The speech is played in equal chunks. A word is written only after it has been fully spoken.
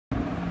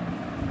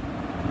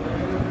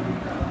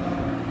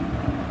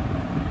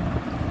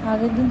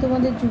আগের দিন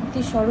তোমাদের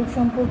যুক্তির স্বরূপ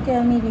সম্পর্কে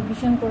আমি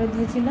রিভিশন করে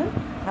দিয়েছিলাম।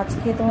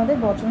 আজকে তোমাদের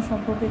বচন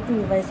সম্পর্কে একটু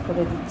রিভাইজ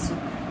করে দিচ্ছি।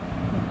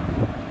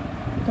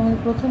 তোমাদের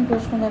প্রথম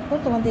প্রশ্ন দেখো,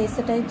 তোমাদের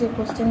এসে টাইপ যে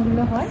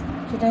কোশ্চেনগুলো হয়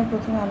সেটা আমি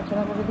প্রথমে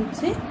আলোচনা করে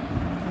দিচ্ছি।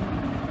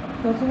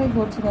 প্রথমে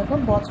বলছি দেখো,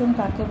 বচন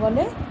কাকে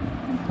বলে।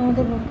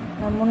 তোমাদের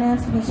মনে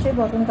আছে নিশ্চয়ই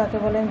বচন কাকে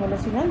বলে আমি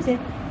বলেছিলাম যে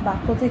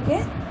বাক্য থেকে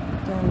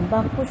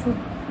বাক্য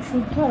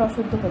শুদ্ধ আর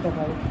অশুদ্ধ হতে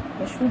পারে।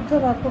 শুদ্ধ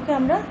বাক্যকে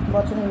আমরা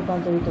বচনে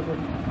রূপান্তরিত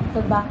করি, তো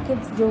বাক্যের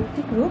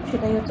যৌক্তিক রূপ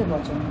সেটাই হচ্ছে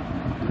বচন।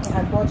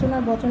 আর বচন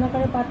আর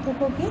বচনাকারের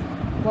পার্থক্য কি?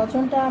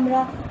 বচনটা আমরা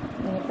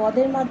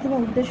পদের মাধ্যমে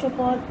উদ্দেশ্য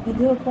পদ,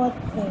 বিধেয় পদ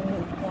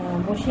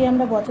বসিয়ে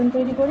আমরা বচন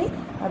তৈরি করি,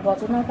 আর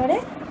বচনাকারে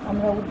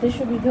আমরা উদ্দেশ্য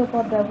বিধেয়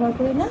পদ ব্যবহার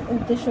করি না,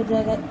 উদ্দেশ্য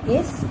জায়গায়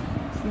এস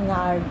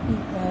আর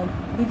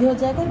বিধেয়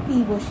জায়গায় পি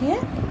বসিয়ে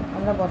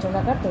আমরা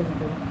বচনাকার তৈরি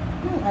করি।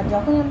 আর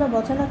যখনই আমরা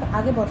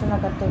আগে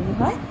বচনাকার তৈরি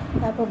হয়,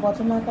 তারপর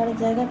বচনাকারের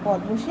জায়গায় পদ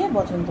বসিয়ে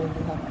বচন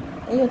তৈরি হয়।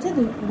 এই হচ্ছে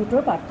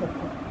দুটোর পার্থক্য।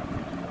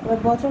 এবার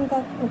বচন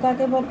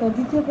কাকে বলে,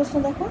 দ্বিতীয় প্রশ্ন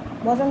দেখো,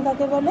 বচন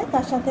কাকে বলে,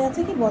 তার সাথে আছে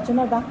কি বচন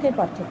আর বাক্যের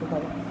পার্থক্য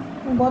করে।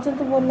 বচন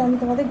তো বললাম আমি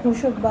তোমাদের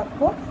ঘোষক বাক্য,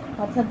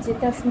 অর্থাৎ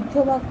যেটা শুদ্ধ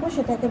বাক্য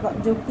সেটাকে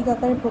যৌক্তিক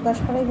আকারে প্রকাশ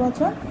করাই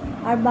বচন।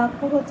 আর বাক্য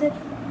হচ্ছে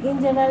ইন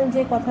জেনারেল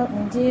যে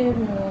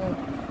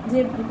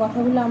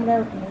কথাগুলো আমরা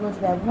রোজ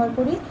ব্যবহার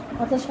করি,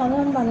 অর্থাৎ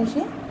সাধারণ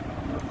মানুষই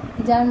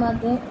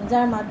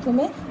যার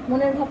মাধ্যমে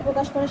মনের ভাব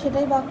প্রকাশ করে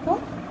সেটাই বাক্য।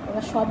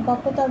 এবার সব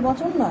বাক্য তো আর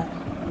বচন নয়।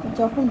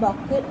 যখন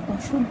বাক্যের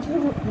শুদ্ধ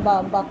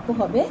বাক্য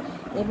হবে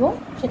এবং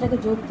সেটাকে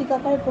যৌক্তিক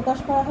আকারে প্রকাশ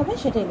করা হবে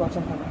সেটাই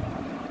বচন হবে।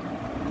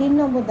 3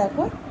 নম্বর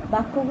দেখো,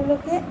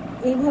 বাক্যগুলোকে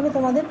এইভাবে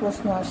তোমাদের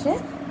প্রশ্ন আসে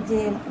যে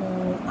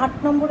 8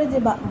 নম্বরে যে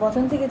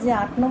বচন থেকে যে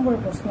 8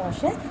 নম্বরের প্রশ্ন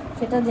আসে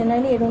সেটা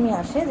জেনারেলি এরকমই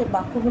আসে যে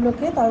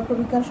বাক্যগুলোকে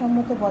তর্কবিজ্ঞান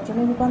সম্মত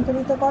বচনে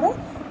রূপান্তরিত করো,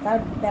 তার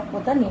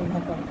ব্যাপ্যতা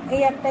নির্ণয় করো।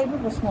 এই এক টাইপের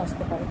প্রশ্ন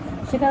আসতে পারে।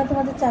 সেখানে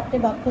তোমাদের 4টে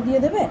বাক্য দিয়ে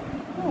দেবে,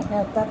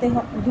 তাতে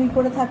 2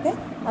 করে থাকে।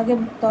 আগে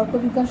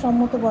তর্কবিজ্ঞান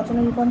সম্মত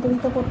বচনে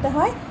রূপান্তরিত করতে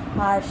হয়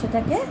আর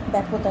সেটাকে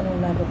ব্যাপ্যতা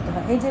নির্ণয় করতে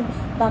হয়। এই যে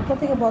বাক্য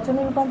থেকে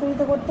বচনে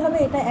রূপান্তরিত করতে হবে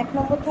এটা 1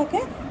 নম্বর থাকে,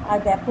 আর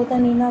ব্যাপ্যতা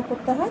নির্ণয়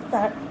করতে হয়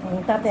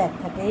তাতে 1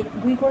 থাকে। এই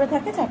 2 করে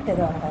থাকে, 4টে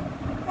দেওয়া হয়।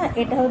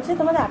 এটা হচ্ছে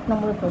তোমাদের 8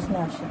 নম্বরের প্রশ্নে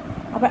আসে।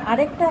 আবার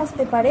আরেকটা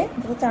আসতে পারে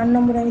যেটা 4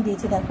 নম্বরে আমি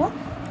দিয়েছি, দেখো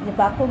যে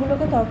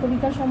বাক্যগুলোকে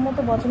তর্কবিজ্ঞান সম্মত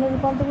বচনে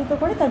রূপান্তরিত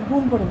করে তার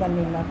গুণ পরিমাণ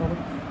নির্ণয় করো।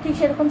 ঠিক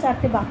সেরকম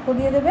 4টে বাক্য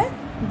দিয়ে দেবে,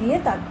 দিয়ে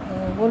তার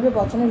বলবে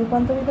বচনে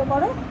রূপান্তরিত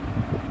করো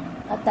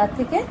আর তার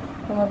থেকে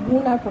তোমার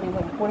গুণ আর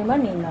পরিমাণ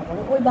নির্ণয়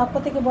করো। ওই বাক্য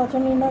থেকে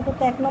বচন নির্ণয়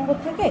করতে 1 নম্বর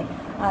থাকে,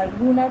 আর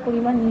গুণ আর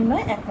পরিমাণ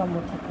নির্ণয় 1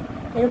 নম্বর থাকে।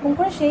 এরকম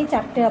করে সেই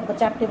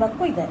 4টে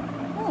বাক্যই দেয়।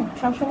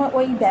 সবসময়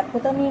ওই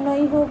ব্যাপ্যতা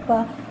নির্ণয়ই হোক বা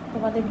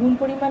তোমাদের গুণ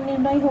পরিমাণ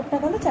নির্ণয় হোক না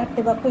কেন,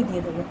 4টে বাক্যই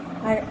দিয়ে দেবে।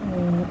 আর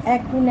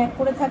 1 গুণ 1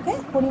 করে থাকে,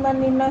 পরিমাণ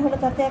নির্ণয় হলে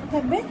তাতে 1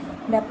 থাকবে,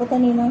 ব্যাপ্যতা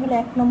নির্ণয় হলে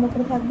 1 নম্বর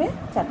করে থাকবে,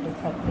 4টেই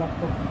থাকবে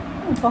বাক্য।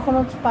 কখনো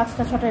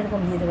 5টা 6টা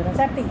এরকম দিয়ে দেবে না,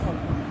 4টেই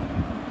থাকবে।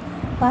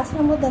 5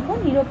 নম্বর দেখো,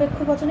 নিরপেক্ষ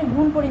বচনে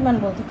গুণ পরিমাণ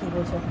বলতে কী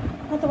বোঝো?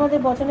 তোমাদের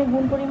বচনে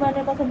গুণ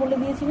পরিমাণের কথা বলে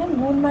দিয়েছিলাম।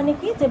 গুণ মানে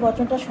কি? যে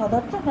বচনটা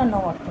সদর্থক না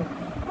নঅর্থক।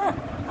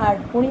 আর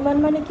পরিমাণ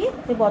মানে কি?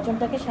 যে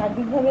বচনটাকে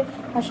সার্বিকভাবে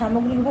আর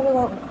সামগ্রিকভাবে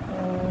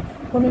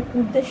কোনো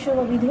উদ্দেশ্য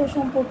বা বিধেয়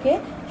সম্পর্কে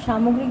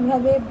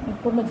সামগ্রিকভাবে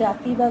কোনো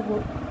জাতি বা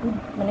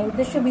মানে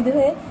উদ্দেশ্য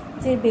বিধেয়ে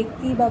যে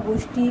ব্যক্তি বা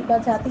গোষ্ঠী বা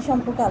জাতি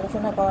সম্পর্কে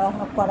আলোচনা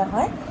করা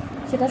হয়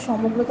সেটা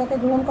সমগ্রতাকে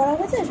গ্রহণ করা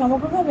হয়েছে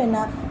সমগ্রভাবে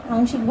না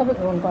আংশিকভাবে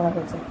গ্রহণ করা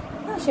হয়েছে,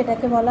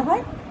 সেটাকে বলা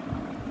হয়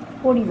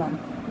পরিমাণ।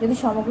 যদি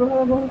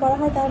সমগ্রভাবে গ্রহণ করা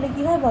হয় তাহলে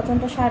কী হয়?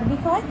 বচনটা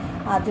সার্বিক হয়।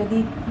 আর যদি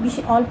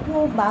অল্প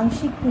বা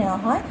আংশিক নেওয়া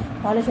হয়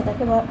তাহলে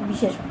সেটাকে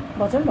বিশেষ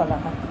বচন বলা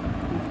হয়।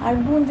 আর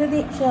গুণ, যদি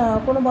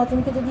কোনো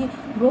বচনকে যদি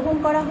গ্রহণ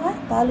করা হয়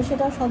তাহলে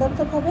সেটা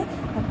সদর্থক হবে,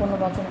 আর কোনো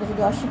বচনকে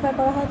যদি অস্বীকার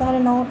করা হয় তাহলে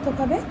নঅর্থক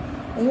হবে।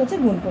 এই হচ্ছে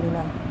গুণ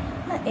পরিমাণ।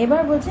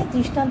 এবার বলছে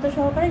দৃষ্টান্ত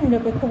সহকারে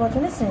নিরপেক্ষ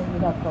বচনের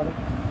শ্রেণীবিভাগ করো।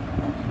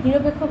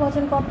 নিরপেক্ষ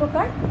বচন ক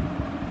প্রকার?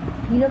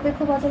 নিরপেক্ষ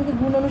বচনকে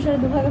গুণ অনুসারে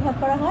 2 ভাগে ভাগ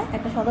করা হয়,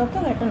 একটা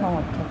সদর্থক আর একটা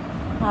নঅর্থক।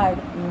 আর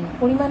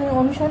পরিমাণের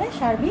অনুসারে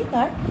সার্বিক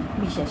আর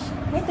বিশেষ।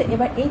 তাই তো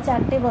এবার এই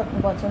 4টে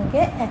বচনকে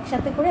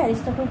একসাথে করে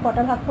অ্যারিস্টটল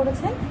কটা ভাগ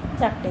করেছেন?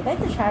 4টে, তাই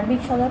তো?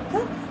 সার্বিক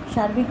সদর্থক,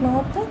 সার্বিক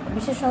নঅর্থক,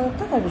 বিশেষ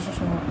সদর্থক আর বিশেষ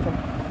নঅর্থক।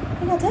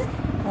 ঠিক আছে?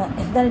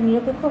 তার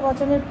নিরপেক্ষ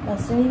বচনের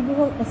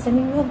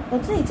শ্রেণীবিভাগ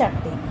হচ্ছে এই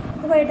 4টে।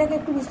 এবার এটাকে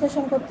একটু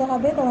বিশ্লেষণ করতে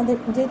হবে তোমাদের,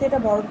 যেহেতু এটা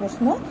বড়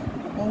প্রশ্ন।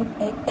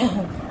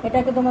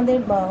 এটাকে তোমাদের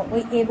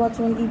ওই এ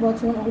বচন ই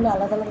বচন ওগুলো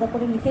আলাদা আলাদা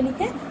করে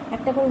লিখে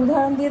একটা করে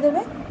উদাহরণ দিয়ে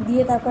দেবে,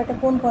 দিয়ে তারপর একটা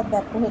কোন পদ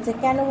ব্যাপ্য হয়েছে,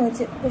 কেন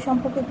হয়েছে ওই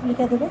সম্পর্কে একটু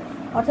লিখে দেবে।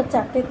 অর্থাৎ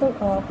 4টে তো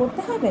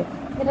করতে হবে।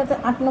 এটা তো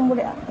 8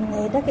 নম্বরে,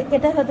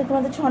 এটা হয়তো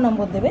তোমাদের 6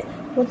 নম্বর দেবে।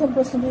 প্রথম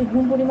প্রশ্নটি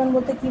গুণ পরিমাণ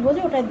বলতে কী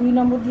বোঝে, ওটায় 2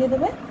 নম্বর দিয়ে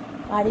দেবে,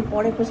 আর এই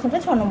পরের প্রশ্নটা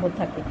 6 নম্বর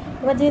থাকে।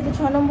 এবার যেহেতু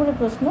 6 নম্বরের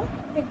প্রশ্ন,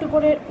 একটু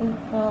করে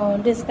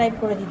ডেসক্রাইব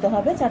করে দিতে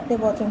হবে। 4টে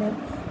বচনের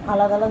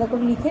আলাদা আলাদা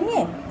করে লিখে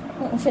নিয়ে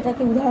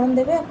সেটাকে উদাহরণ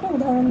দেবে, একটা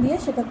উদাহরণ দিয়ে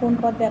সেটা কোন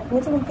পদ ব্যাপ্য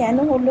হয়েছে এবং কেন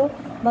হলো,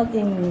 বা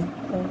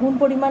গুণ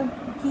পরিমাণ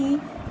কী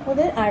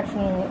ওদের, আর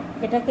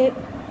এটাকে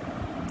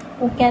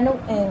কেন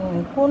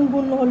কোন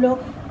গুণ হলো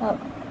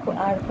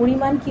আর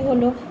পরিমাণ কি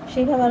হলো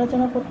সেইভাবে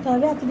আলোচনা করতে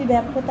হবে। আর যদি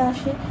ব্যাপ্যতা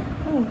আসে,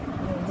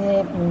 যে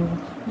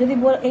যদি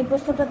এই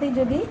প্রশ্নটাতেই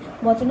যদি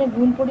বচনের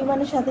গুণ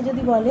পরিমাণের সাথে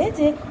যদি বলে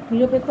যে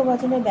নিরপেক্ষ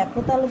বচনের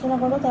ব্যাপ্যতা আলোচনা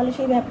করো, তাহলে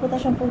সেই ব্যাপ্যতা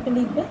সম্পর্কে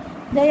লিখবে।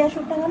 যাই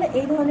আসুক না কেন,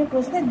 এই ধরনের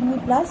প্রশ্নে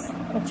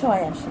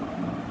 2+6 আসে।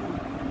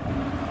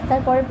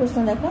 তারপরের প্রশ্ন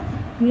দেখো,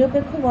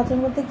 নিরপেক্ষ বচন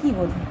বলতে কী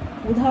বোঝো?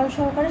 উদাহরণ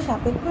সহকারে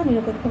সাপেক্ষ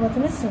নিরপেক্ষ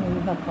বচনের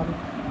শ্রেণীবিভাগ করো।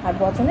 আর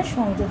বচনের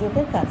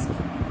সংযোজকের কাজ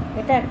কী?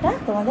 এটা একটা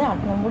তোমাদের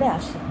 8 নম্বরে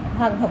আসে,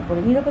 ভাগ করে।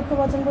 নিরপেক্ষ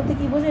বচন বলতে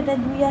কী বোঝো, এটা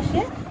 2 আসে।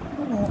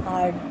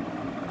 আর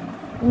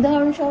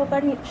উদাহরণ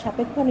সহকারে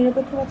সাপেক্ষ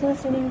নিরপেক্ষ বচনের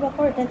শ্রেণীবিভাগ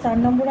করো, এটা 4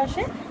 নম্বর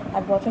আসে।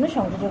 আর বচনের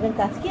সংযোজকের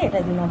কাজ কি, এটা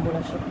 2 নম্বর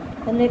আসে।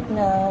 তাহলে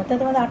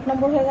তোমাদের 8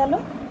 নম্বর হয়ে গেল।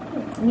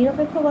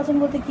 নিরপেক্ষ বচন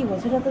বলতে কী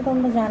বোঝো, এটা তো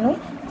তোমরা জানোই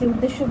যে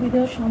উদ্দেশ্য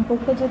বিধেয়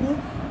সম্পর্ক যদি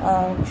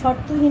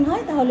শর্তহীন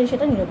হয় তাহলে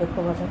সেটা নিরপেক্ষ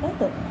বচন, তাই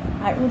তো?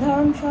 আর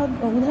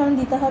উদাহরণ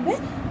দিতে হবে।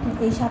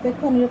 এই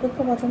সাপেক্ষ নিরপেক্ষ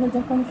বচনের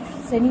যখন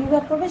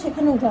শ্রেণীবিভাগ করবে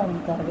সেখানে উদাহরণ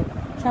দিতে হবে।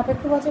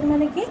 সাপেক্ষ বচন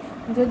মানে কি,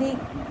 যদি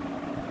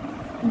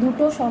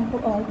দুটো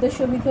উদ্দেশ্য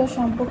বিধেয়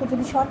সম্পর্ক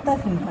যদি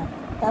শর্তাধীন হয়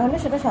তাহলে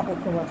সেটা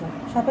সাপেক্ষ বচন।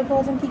 সাপেক্ষ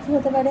বচন কী কী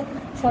হতে পারে?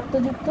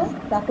 শর্তযুক্ত,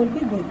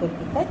 প্রাকল্পিক,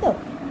 বৈকল্পিক, তাই তো?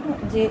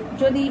 যে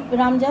যদি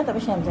রাম যায়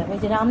তবে শ্যাম যাবে,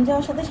 এই যে রাম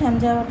যাওয়ার সাথে শ্যাম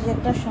যাওয়ার যে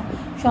একটা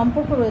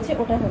সম্পর্ক রয়েছে,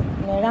 ওটা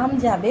রাম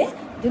যাবে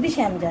যদি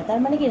শ্যাম যায়, তার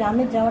মানে কি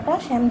রামের যাওয়াটা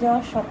শ্যাম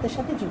যাওয়ার শর্তের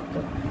সাথে যুক্ত।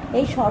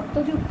 এই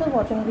শর্তযুক্ত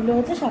বচনগুলো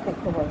হচ্ছে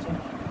সাপেক্ষ বচন।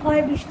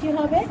 হয় বৃষ্টি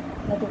হবে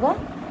নতুবা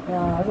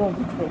রোদ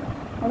উঠবে,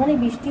 মানে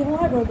বৃষ্টি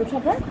হওয়া রোদ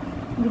ওঠাটা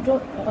দুটো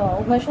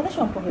উভয়ের সাথে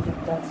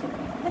সম্পর্কযুক্ত আছে।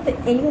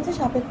 এই হচ্ছে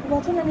সাপেক্ষ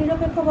বচন। আর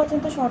নিরপেক্ষ বচন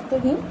তো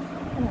শর্তহীন।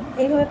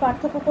 এইভাবে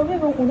পার্থক্য করবে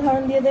এবং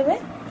উদাহরণ দিয়ে দেবে।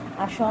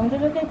 আর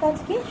সংযোজকের কাজ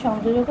কি?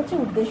 সংযোজক হচ্ছে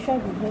উদ্দেশ্য আর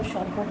বিধেয়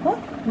সম্পর্ক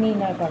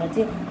নির্ণয় করা,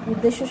 যে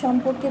উদ্দেশ্য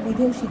সম্পর্কে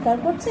বিধেয় স্বীকার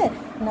করছে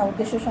না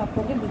উদ্দেশ্য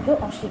সম্পর্কে বিধেয়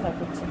অস্বীকার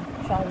করছে,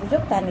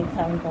 সংযোজক তা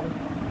নির্ধারণ করে।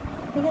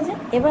 ঠিক আছে,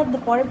 এবার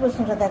পরের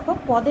প্রশ্নটা দেখো,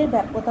 পদের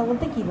ব্যাপ্যতা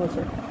বলতে কী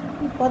বোঝো?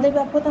 পদের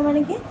ব্যাপ্যতা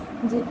মানে কি,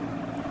 যে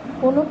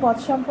কোনো পদ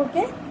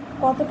সম্পর্কে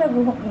কতটা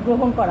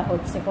গ্রহণ করা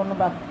হচ্ছে,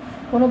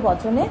 কোনো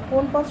বচনে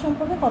কোন পদ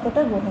সম্পর্কে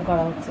কতটা গ্রহণ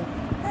করা হচ্ছে।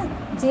 হ্যাঁ,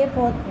 যে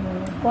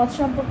পদ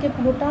সম্পর্কে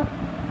পুরোটা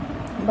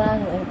বা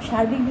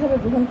সার্বিকভাবে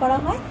গ্রহণ করা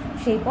হয়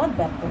সেই পদ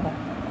ব্যাপ্য হয়।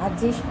 আর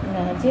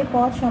যে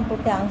পদ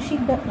সম্পর্কে আংশিক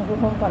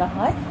গ্রহণ করা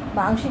হয়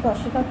বা আংশিক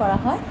অস্বীকার করা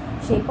হয়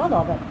সেই পদ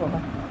অব্যাপ্য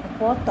হয়।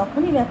 পদ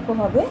তখনই ব্যাপ্য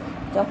হবে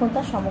যখন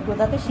তার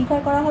সমগ্রতাকে স্বীকার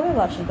করা হবে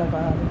বা অস্বীকার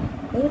করা হবে।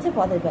 এই হচ্ছে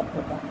পদের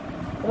ব্যাপ্যতা।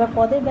 এবার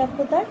পদের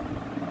ব্যাপ্যতার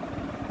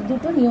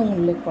দুটো নিয়ম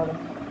উল্লেখ করো।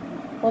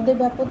 পদের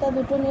ব্যাপ্যতা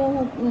দুটো নিয়ম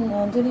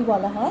যদি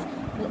বলা হয়,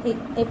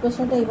 এই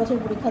প্রশ্নটা এই বছর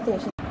পরীক্ষাতে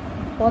এসেছে।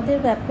 পদের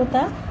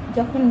ব্যাপ্যতা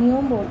যখন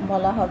নিয়ম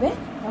বলা হবে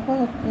তখন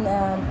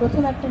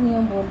প্রথম একটা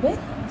নিয়ম বলবে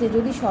যে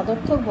যদি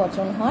সদর্থক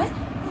বচন হয়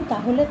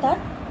তাহলে তার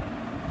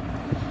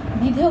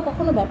বিধেয়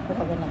কখনো ব্যাপ্য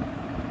হবে না।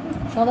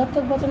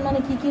 সদর্থক বচন মানে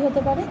কি কি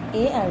হতে পারে?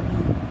 এ আর বি।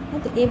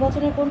 তো এ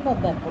বচনের কোন পদ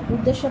ব্যাপ্য?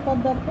 উদ্দেশ্য পদ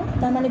ব্যাপ্য,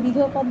 তার মানে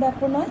বিধেয় পদ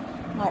ব্যাপ্য নয়।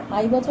 আর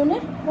আই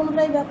বচনের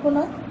কোনোটাই ব্যাপ্য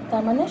নয়,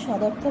 তার মানে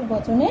সদর্থক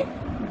বচনের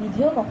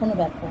বিধেয় কখনো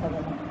ব্যাপ্য হবে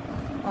না।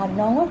 আর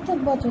নঙর্থক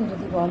বচন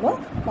যদি বলো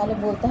তাহলে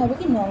বলতে হবে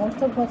কি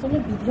নঙর্থক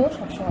বচনের বিধেয়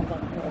সবসময়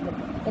ব্যাপ্য হবে।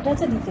 এটা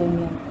হচ্ছে দ্বিতীয়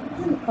নিয়ম।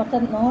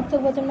 অর্থাৎ নঙর্থক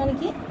বচন মানে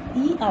কি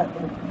ই আর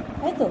ও,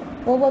 তাই তো?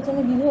 ও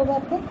বচনে বিধেয়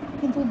ব্যাপ্য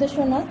কিন্তু উদ্দেশ্য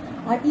নয়,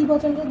 আর ই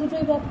বচনটা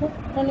দুটোই ব্যাপ্য,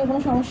 এটা নিয়ে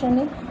কোনো সমস্যা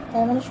নেই।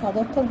 তার মানে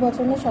সদর্থক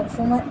বচনে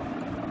সবসময়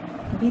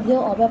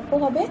বিধেয় অব্যাপ্য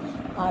হবে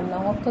আর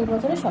নঙর্থক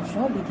বচনে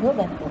সবসময় বিধেয়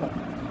ব্যাপ্য হবে।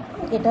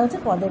 এটা হচ্ছে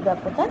পদের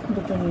ব্যাপ্যতার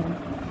দুটো নিয়ম।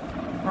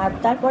 আর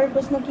তারপরের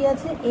প্রশ্ন কি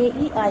আছে? এ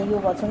ই আই ও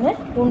বচনের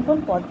কোন কোন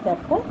পদ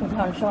ব্যাপ্য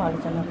উদাহরণ সহ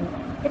আলোচনা হবে।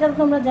 এটা তো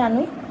তোমরা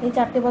জানোই, এই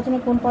 4টে বচনে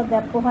কোন পদ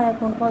ব্যাপ্য হয় আর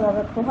কোন পদ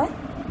অব্যাপ্য হয়।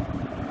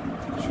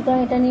 সুতরাং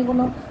এটা নিয়ে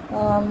কোনো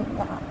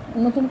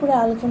নতুন করে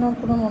আলোচনার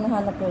কোনো মনে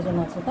হয় না প্রয়োজন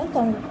আছে, তাই তো?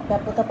 আমি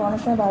ব্যাপ্যতা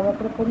পড়ানোর সময় বারবার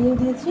করে পড়িয়েও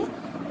দিয়েছি।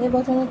 এ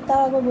বচনের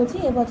তাও আগে বলছি,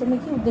 এ বচনে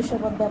কি উদ্দেশ্য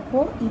পদ ব্যাপ্য,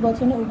 ই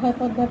বচনে উভয়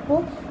পদ ব্যাপ্য,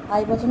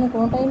 আই বচনে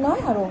কোনোটাই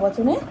নয়, আর ও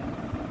বচনে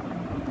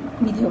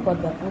বিধেয় পদ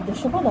ব্যাপ্য,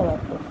 উদ্দেশ্য পদ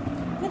অব্যাপ্য।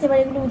 ঠিক আছে, এবার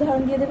এগুলো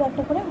উদাহরণ দিয়ে দেবে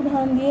একটা করে।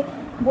 উদাহরণ দিয়ে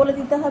বলে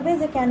দিতে হবে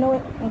যে কেন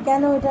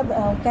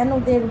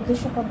এর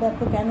উদ্দেশ্য পদ ব্যাপ্য,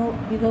 কেন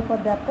বিধেয় পদ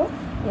ব্যাপ্য,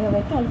 এভাবে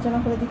একটু আলোচনা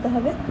করে দিতে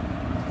হবে।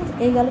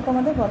 এই গেল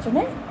তোমাদের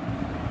বচনের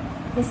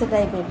এসে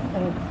টাইপের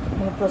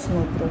প্রশ্ন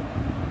উত্তর।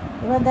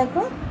 এবার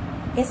দেখো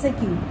এসে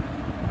কিউ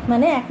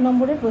মানে 1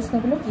 নম্বরের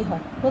প্রশ্নগুলো কি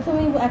হয়।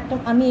 প্রথমেই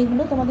আমি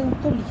এগুলো তোমাদের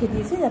উত্তর লিখে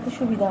দিয়েছি যাতে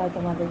সুবিধা হয়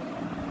তোমাদের।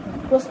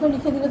 প্রশ্ন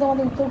লিখে দিলে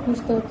তোমাদের উত্তর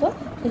খুঁজতে হতো,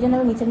 সেই জন্য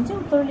আমি নিচে নিচে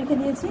উত্তর লিখে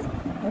দিয়েছি।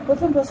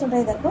 প্রথম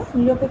প্রশ্নটাই দেখো,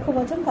 নিরপেক্ষ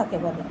বচন কাকে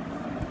বলে?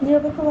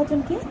 নিরপেক্ষ বচন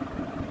কি?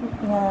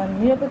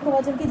 নিরপেক্ষ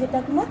বচন কি যেটা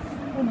কিনা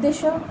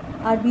উদ্দেশ্য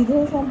আর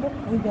বিধেয় সম্পর্ক,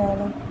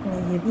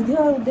 বিধেয়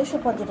আর উদ্দেশ্য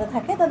পদ যেটা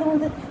থাকে তাদের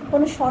মধ্যে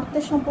কোনো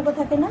শর্তের সম্পর্ক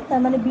থাকে না,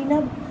 তার মানে বিনা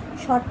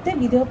শর্তে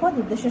বিধেয় পদ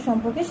উদ্দেশ্য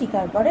সম্পর্কে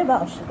স্বীকার করে বা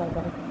অস্বীকার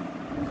করে।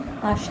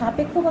 আর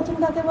সাপেক্ষ বচন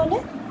কাকে বলে?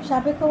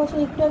 সাপেক্ষ বচন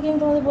একটু আগে আমি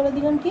তোমাদের বলে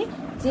দিলাম কি,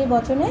 যে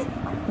বচনে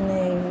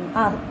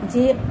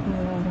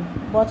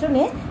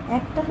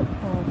একটা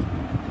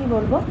কি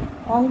বলবো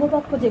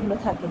অঙ্গবাক্য যেগুলো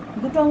থাকে,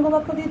 দুটো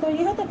অঙ্গবাক্য দিয়ে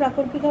তৈরি হয় তো,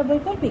 প্রাকল্পিক আর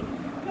বৈকল্পিক।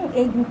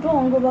 এই দুটো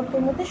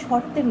অঙ্গবাক্যের মধ্যে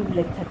শর্তের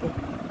উল্লেখ থাকে,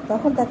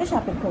 তখন তাকে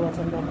সাপেক্ষ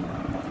বচন বলে।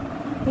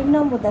 3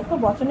 নম্বর দেখো,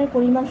 বচনের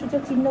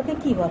পরিমাণসূচক চিহ্নকে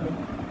কি বলে?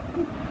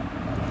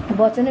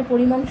 বচনের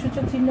পরিমাণ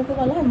সূচক চিহ্নকে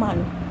বলা হয় মান।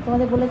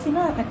 তোমাদের বলেছি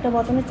না একটা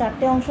বচনের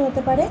 4টে অংশ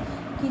হতে পারে,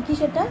 কি কি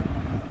সেটা?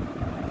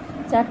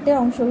 4টে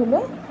অংশ হলো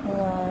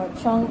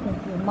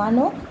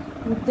মানক,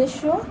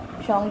 উদ্দেশ্য,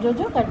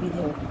 সংযোজক আর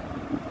বিধেয়।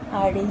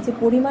 আর এই যে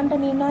পরিমাণটা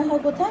নির্ণয়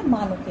হয় কোথায়?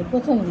 মানকের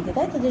প্রথম দিকে,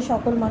 তাই তো, যে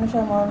সকল মানুষ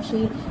হয়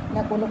মরণশীল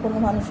না কোনো কোনো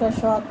মানুষ হয়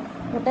সৎ,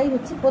 ওটাই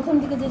হচ্ছে প্রথম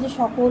দিকে যে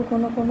সকল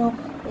কোনো কোনো,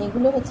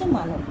 এগুলো হচ্ছে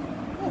মানক।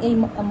 এই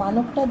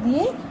মানকটা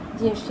দিয়ে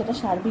যে সেটা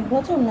সার্বিক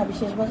বচন না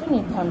বিশেষ বচন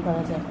নির্ধারণ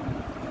করা যায়।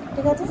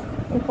 ঠিক আছে,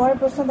 এরপরের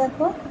প্রশ্ন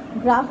দেখো,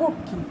 গ্রাহক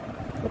কি?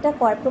 এটা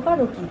কয় প্রকার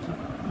ও কী কী?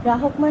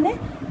 গ্রাহক মানে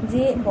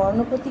যে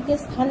বর্ণপ্রতীকের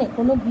স্থানে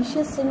কোনো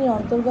বিশেষ শ্রেণীর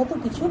অন্তর্গত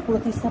কিছু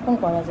প্রতিস্থাপন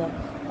করা যায়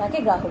তাকে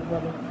গ্রাহক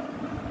বলে।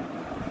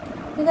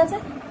 ঠিক আছে,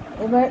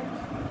 এবার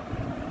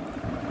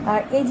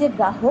আর এই যে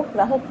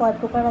গ্রাহক কয়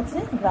প্রকার আছে?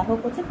 গ্রাহক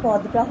হচ্ছে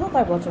পদ গ্রাহক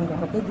আর বচন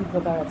গ্রাহক, এই 2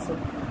 প্রকার আছে,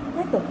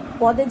 তাই তো।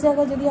 পদের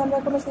জায়গায় যদি আমরা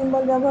কোনো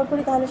সিম্বল ব্যবহার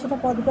করি তাহলে সেটা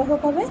পদ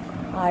গ্রাহক হবে,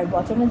 আর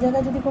বচনের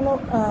জায়গায় যদি কোনো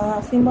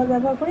সিম্বল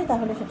ব্যবহার করি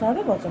তাহলে সেটা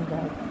হবে বচন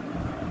গ্রাহক।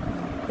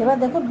 এবার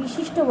দেখো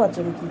বিশিষ্ট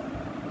বচন কি?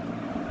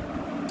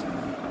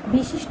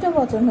 বিশিষ্ট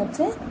বচন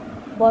হচ্ছে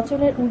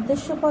বচনের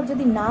উদ্দেশ্য পদ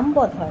যদি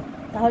নামপদ হয়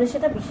তাহলে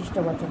সেটা বিশিষ্ট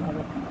বচন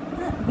হবে।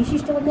 হ্যাঁ,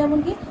 বিশিষ্ট বচন যেমন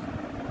কি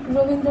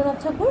রবীন্দ্রনাথ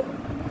ঠাকুর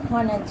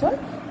হন একজন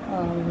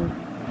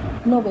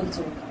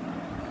নোবেলজয়ী,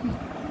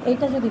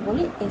 এইটা যদি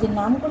বলি, এই যে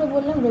নাম করে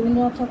বললাম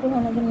রবীন্দ্রনাথ ঠাকুর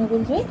হন একজন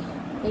নোবেলজয়ী,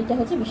 এইটা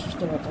হচ্ছে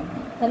বিশিষ্ট বচন।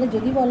 তাহলে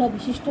যদি বলা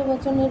বিশিষ্ট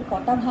বচনের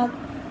কটা ভাগ,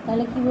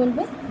 তাহলে কি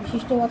বলবে?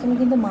 বিশিষ্ট বচনে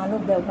কিন্তু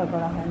মানব ব্যবহার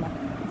করা হয় না।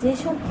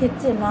 যেসব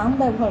ক্ষেত্রে নাম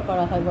ব্যবহার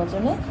করা হয়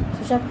বচনে,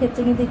 সেসব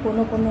ক্ষেত্রে কিন্তু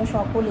কোনো কোনো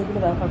সকল এগুলো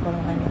ব্যবহার করা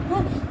হয় না।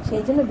 হ্যাঁ,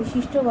 সেই জন্য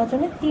বিশিষ্ট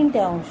বচনের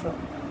 3টে অংশ।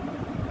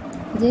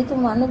 যেহেতু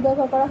মানব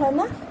ব্যবহার করা হয়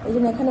না, এই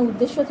জন্য এখানে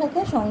উদ্দেশ্য থাকে,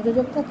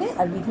 সংযোজক থাকে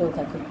আর বিধেয়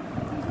থাকে।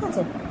 ঠিক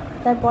আছে,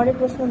 তারপরে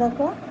প্রশ্ন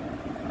দেখো,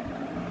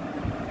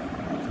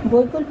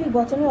 বৈকল্পিক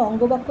বচনের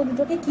অঙ্গবাক্য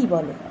দুটোকে কি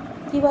বলে?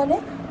 কি বলে?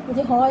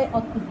 যে হয়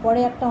পরে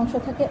একটা অংশ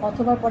থাকে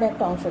অথবা পরে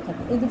একটা অংশ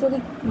থাকে, এই দুটোকে,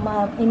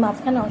 এই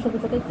মাঝখানে অংশ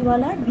দুটোকে কি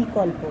বলা হয়?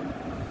 বিকল্প।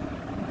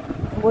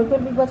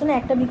 বৈকল্পিক বচনে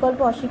একটা বিকল্প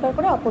অস্বীকার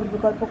করে অপর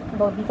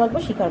বিকল্প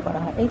স্বীকার করা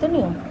হয়, এই তো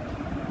নিয়ম।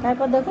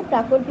 তারপর দেখো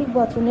প্রাকল্পিক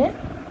বচনের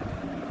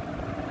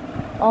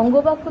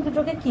অঙ্গবাক্য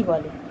দুটোকে কি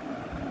বলে?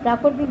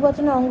 প্রাকল্পিক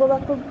বচনের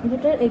অঙ্গবাক্য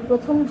দুটোর এই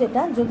প্রথম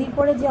যেটা, যদি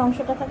পরে যে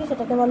অংশটা থাকে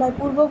সেটাকে বলা হয়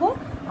পূর্বগ,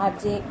 আর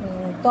যে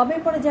তবে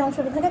পরে যে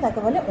অংশটা থাকে তাকে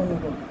বলে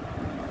অনুগ।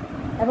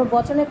 তারপর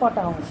বচনের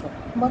কটা অংশ?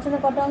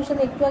 বচনের কটা অংশ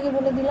আমি একটু আগে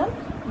বলে দিলাম।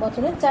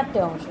 বচনের 4টে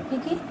অংশ, কি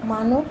কি?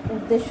 মানক,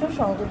 উদ্দেশ্য,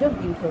 সংযোজক,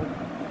 বিধেয়।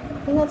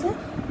 ঠিক আছে,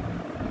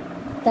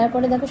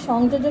 তারপরে দেখো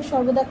সংযোজক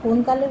সর্বদা কোন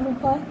কালের রূপ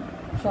হয়?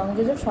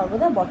 সংযোজক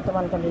সর্বদা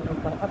বর্তমান কালের রূপ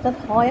হয়, অর্থাৎ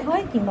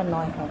হয় কিংবা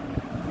নয় হয়,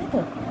 তাই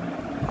তো।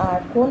 আর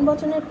কোন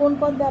বচনের কোনো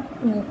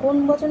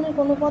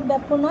পদ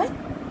ব্যাপ্য নয়?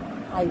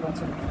 আই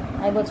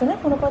বচনের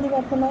কোনো পদই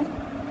ব্যাপ্য নয়।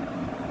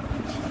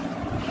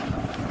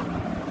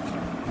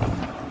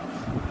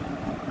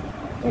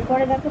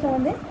 এরপরে দেখো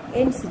তোমাদের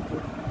এমসিকিউ,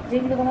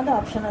 যেগুলো তোমাদের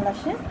অপশনাল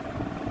আসে,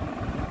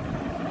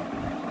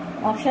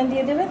 অপশান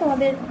দিয়ে দেবে,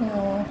 তোমাদের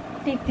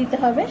টিক দিতে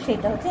হবে,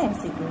 সেটা হচ্ছে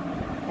এমসিকিউ।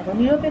 দেখো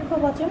নিরপেক্ষ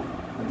বচন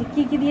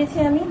কি কি দিয়েছি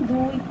আমি?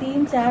 2, 3,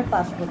 4,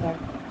 5 প্রকার।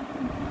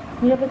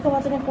 নিরপেক্ষ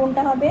বচনে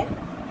কোনটা হবে?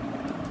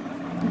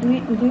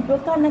 2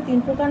 প্রকার না 3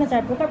 প্রকার না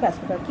 4 প্রকার 5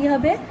 প্রকার? কি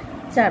হবে?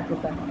 4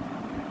 প্রকার,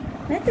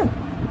 তাই তো।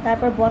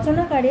 তারপর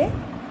বচনাকারে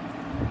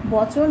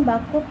বচন,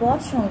 বাক্য, পদ,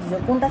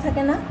 সংযোজক কোনটা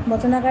থাকে না?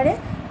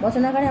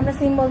 বচনাকারে আমরা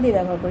সিম্বল দিয়ে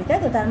ব্যবহার করি, তাই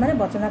তো, তার মানে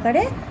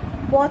বচনাকারে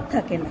পদ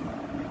থাকে না।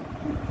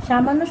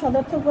 সামান্য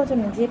সদর্থক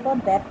বচনে যে পদ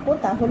ব্যাপ্য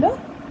তা হলো,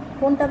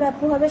 কোনটা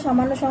ব্যাপ্য হবে?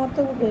 সামান্য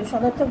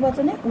সদর্থক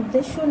বচনে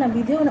উদ্দেশ্য না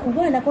বিধেয় না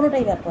উভয় না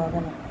কোনোটাই ব্যাপ্য হবে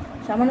না।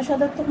 সামান্য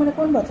সদর্থক মানে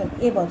কোন বচন?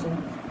 এ বচন,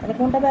 তাহলে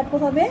কোনটা ব্যাপ্য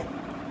হবে?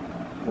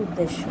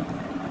 উদ্দেশ্য।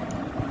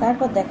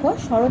 তারপর দেখো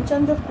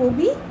শরৎচন্দ্র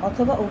কবি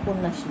অথবা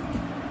ঔপন্যাসিক,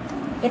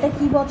 এটা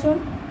কি বচন?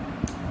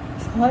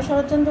 হয়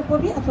শরৎচন্দ্র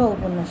কবি অথবা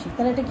ঔপন্যাসিক,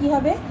 তাহলে এটা কি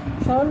হবে?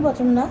 সরল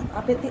বচন না,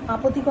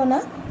 আপতিক না,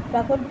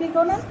 প্রাকল্পিক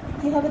না,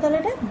 কি হবে তাহলে?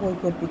 এটা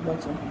বৈকল্পিক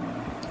বচন,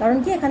 কারণ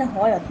কি এখানে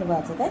হয় অথবা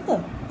আছে, তাই তো।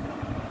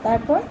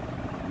 তারপর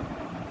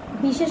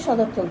বিশেষ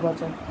সদর্থক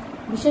বচন,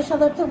 বিশেষ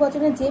সদর্থক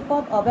বচনে যে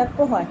পদ অব্যাপ্য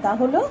হয় তা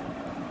হলো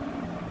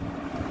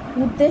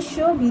উদ্দেশ্য,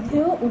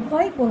 বিধেয়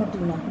উভয় কোনোটি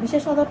না।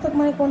 বিশেষ সদর্থক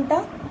মানে কোনটা?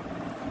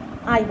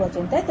 আই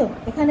বচন, তাই তো।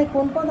 এখানে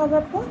কোন পদ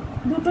অব্যাপ্য?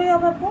 দুটোই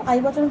অব্যাপ্য, আই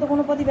বচনে তো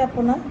কোনো পদই ব্যাপ্য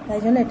না, তাই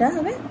জন্য এটা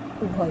হবে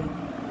উভয়।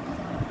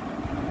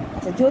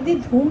 আচ্ছা, যদি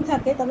ধূম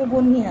থাকে তবে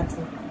বহ্নি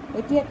আছে,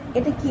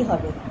 এটা কি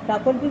হবে?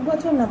 প্রাকল্পিক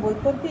বচন না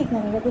বৈকল্পিক না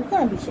নিরপেক্ষ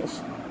না বিশেষ?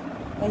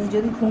 এই যে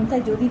যদি ধূম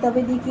থাকে, যদি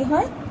তবে দিয়ে কি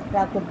হয়?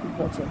 প্রাকল্পিক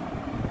বচন।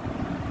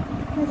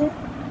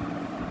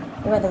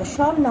 এবার দেখো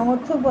সব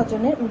নঙর্থক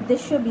বচনের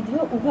উদ্দেশ্য,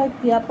 বিধেয় উভয়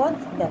ক্রিয়াপদ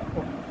ব্যাপ্য।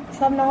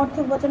 সব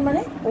নঙর্থক বচন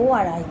মানে ও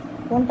আর আই,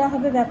 কোনটা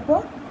হবে ব্যাপ্য?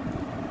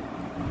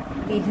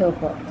 বিধেয়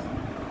পদ।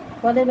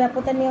 পদের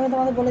ব্যাপ্যতার নিয়মে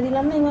তোমাদের বলে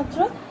দিলাম না এইমাত্র।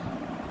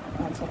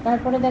 আচ্ছা,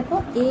 তারপরে দেখো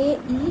এ,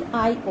 ই,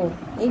 আই, ও,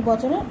 এই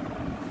বচনের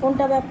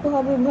কোনটা ব্যাপ্য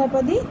হবে? উভয়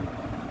পদই।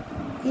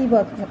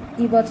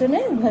 ই বচনে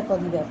উভয়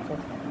পদই ব্যাপ্য।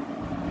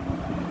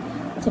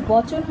 আচ্ছা,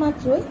 বচন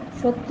মাত্রই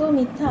সত্য,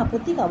 মিথ্যা,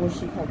 আপত্তিক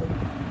আবশ্যিক হবে।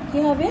 কি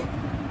হবে?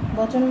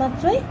 বচন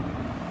মাত্রই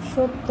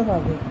সত্য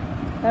হবে,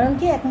 কারণ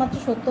কি একমাত্র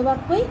সত্য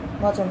বাক্যই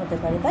বচন হতে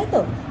পারে, তাই তো?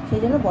 সেই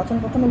জন্য বচন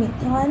কখনো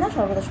মিথ্যা হয় না,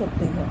 সর্বদা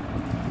সত্যই হয়।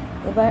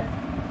 এবার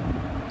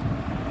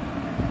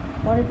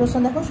পরের প্রশ্ন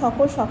দেখো,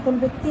 সকল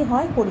ব্যক্তি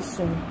হয়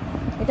পরিশ্রমী।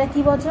 এটা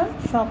কি বচন?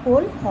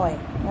 সকল হয়,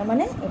 তার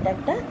মানে এটা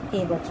একটা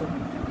এ বচন।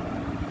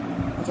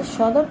 আচ্ছা,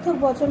 সদর্থক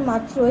বচন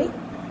মাত্রই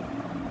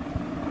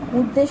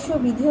উদ্দেশ্য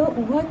বিধেয়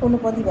উভয় কোনো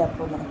পদই ব্যাপ্য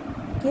নয়।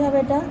 কী হবে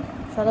এটা?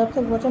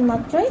 সদর্থক বচন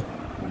মাত্রই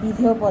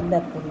বিধেয় পদ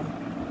ব্যাপ্য নয়।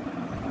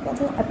 ঠিক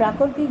আছে। আর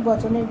প্রাকল্পিক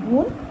বচনের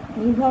গুণ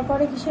নির্ভর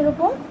করে কিসের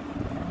ওপর?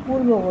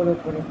 পূর্ববর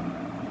ওপরে।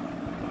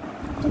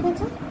 ঠিক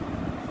আছে,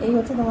 এই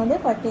হচ্ছে তোমাদের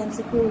কয়েকটি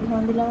এমসিকিউ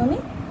উদাহরণ দিলাম আমি,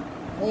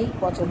 এই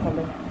বচন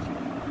হলো।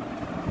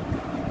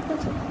 ঠিক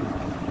আছে।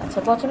 আচ্ছা,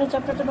 বচনের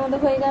চ্যাপ্টারটা তোমাদের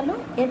হয়ে গেল।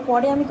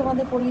 এরপরে আমি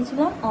তোমাদের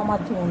পড়িয়েছিলাম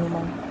অমাধ্যম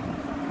অনুমান।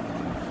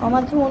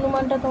 অমাধ্যম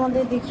অনুমানটা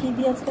তোমাদের দেখিয়ে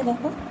দিই আজকে।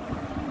 দেখো,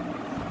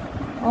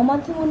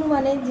 অমাধ্যম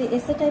অনুমানের যে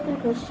এসে টাইপের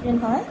কোশ্চেন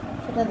হয়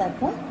সেটা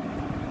দেখো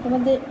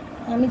তোমাদের,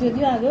 আমি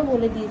যদিও আগেও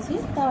বলে দিয়েছি,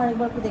 তাও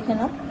আরেকবার দেখে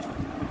নাও।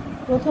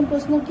 প্রথম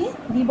প্রশ্ন কি?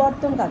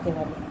 বিবর্তন কাকে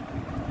বলে?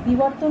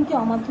 বিবর্তনকে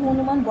অমাধ্যম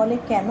অনুমান বলে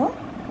কেন?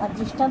 আর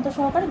দৃষ্টান্ত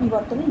সহকারে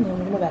বিবর্তনের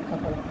নিয়মগুলো ব্যাখ্যা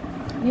করো।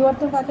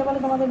 বিবর্তন কাকে বলে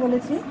তোমাদের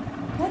বলেছি,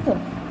 তাই তো?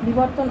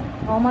 বিবর্তন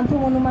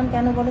অমাধ্যম অনুমান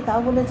কেন বলে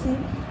তাও বলেছি,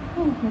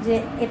 যে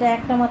এটা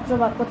একটা মাত্র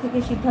বাক্য থেকে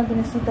সিদ্ধান্ত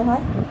নিশ্চিত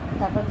হয়।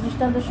 তারপর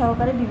দৃষ্টান্ত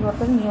সহকারে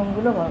বিবর্তনের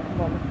নিয়মগুলো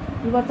বলে।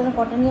 বিবর্তনের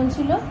কটা নিয়ম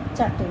ছিল?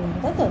 4টে নিয়ম,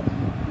 তাই তো?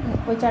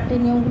 ওই 4টে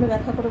নিয়মগুলো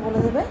ব্যাখ্যা করে বলে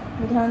দেবে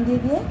উদাহরণ দিয়ে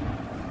দিয়ে।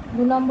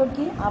 2 নম্বর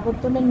কি?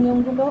 আবর্তনের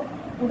নিয়মগুলো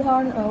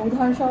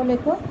উদাহরণ সহ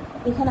লেখো।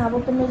 এখানে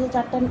আবর্তনের যে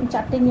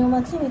 4টে নিয়ম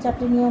আছে, ওই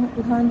 4টে নিয়ম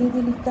উদাহরণ দিয়ে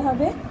দিয়ে লিখতে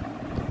হবে।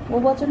 ও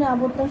বচনে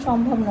আবর্তন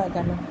সম্ভব নয়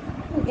কেন?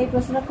 এই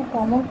প্রশ্নটা খুব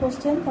কমন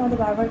কোশ্চেন, তোমাদের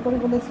বারবার করে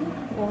বলেছি।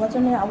 ও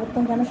বচনে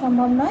আবর্তন কেন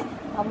সম্ভব নয়?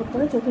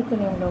 আবর্তনের 4র্থ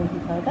নিয়ম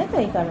লঙ্ঘিত হয়, তাই তো?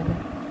 এই কারণে।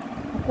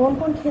 কোন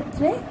কোন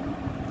ক্ষেত্রে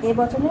এ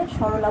বচনের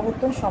সরল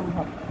আবর্তন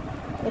সম্ভব?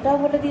 এটাও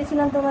বলে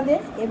দিয়েছিলাম তোমাদের।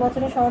 এ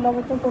বচনের সরল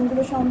আবর্তন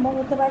কোনগুলো সম্ভব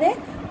হতে পারে?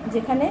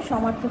 যেখানে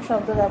সমার্থক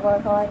শব্দ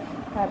ব্যবহার হয়,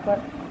 তারপর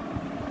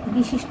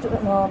বিশিষ্ট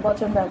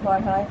বচন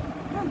ব্যবহার হয়,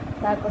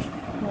 তারপর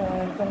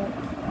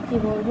কী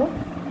বলবো,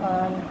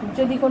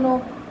 যদি কোনো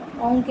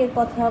অঙ্কের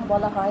কথা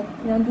বলা হয়,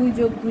 2 +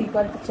 2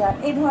 = 4,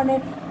 এই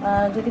ধরনের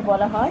যদি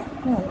বলা হয়,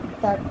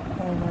 তার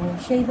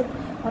সেই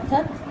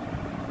অর্থাৎ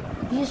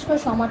বিশেষ করে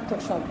সমার্থক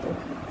শব্দ,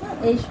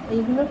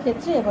 এইগুলোর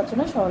ক্ষেত্রে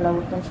এবচনের সরল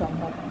আবর্তন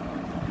সম্ভব।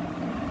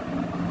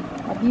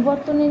 আর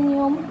বিবর্তনের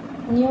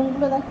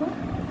নিয়মগুলো দেখো,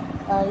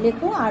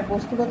 লেখো। আর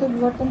বস্তুগত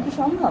বিবর্তন কি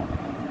সম্ভব?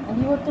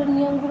 বিবর্তনের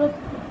নিয়মগুলো,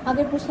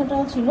 আগের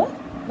প্রশ্নটাও ছিল,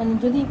 মানে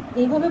যদি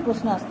এইভাবে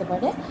প্রশ্ন আসতে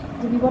পারে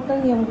যে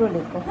বিবর্তনের নিয়মগুলো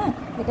লেখো, হ্যাঁ,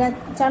 এটা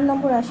 4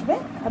 নম্বর আসবে।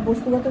 আর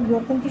বস্তুগত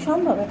বিবর্তন কি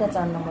সম্ভব? এটা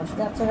 4 নম্বর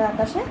আসবে। 4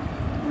 আকাশে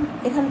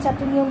এখানে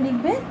 4টে নিয়ম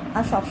লিখবে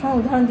আর সবসময়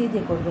উদাহরণ দিয়ে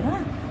দিয়ে করবে,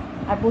 হ্যাঁ।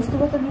 আর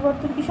বস্তুগত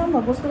বিবর্তন কি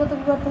সম্ভব? বস্তুগত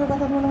বিবর্তনের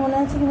কথা তোমার মনে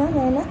আছে কি না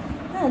জানি না,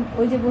 হ্যাঁ।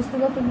 ওই যে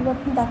বস্তুগত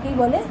বিবর্তন তাকেই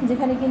বলে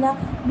যেখানে কিনা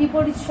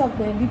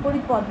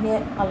বিপরীত পদ নিয়ে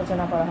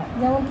আলোচনা করা হয়।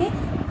 যেমন কি,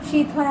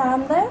 শীত হয়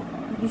আরামদায়ক,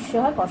 গ্রীষ্ম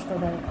হয়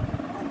কষ্টদায়ক।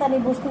 তাহলে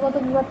বস্তুগত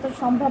বিবর্তন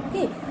সম্ভব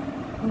কি?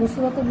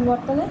 বস্তুগত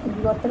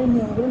বিবর্তনের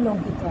নিয়মগুলো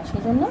লঙ্ঘিত হয়,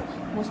 সেই জন্য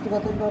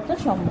বস্তুগত বিবর্তন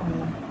সম্ভব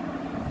নয়।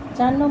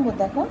 4 নম্বর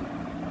দেখো,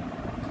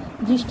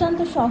 দৃষ্টান্ত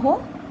সহ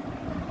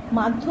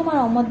মাধ্যম আর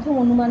অমাধ্যম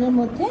অনুমানের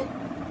মধ্যে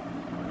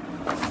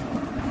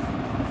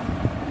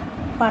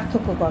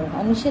পার্থক্য করো।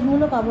 আর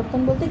নিষেধমূলক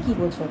আবর্তন বলতে কি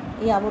বোঝো?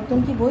 এই আবর্তন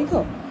কি বৈধ?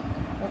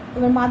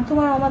 এবার মাধ্যম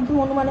আর অমাধ্যম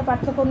অনুমানের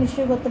পার্থক্য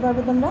নিশ্চয়ই করতে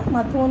পারবে তোমরা।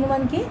 মাধ্যম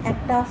অনুমান কি?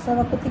 একটা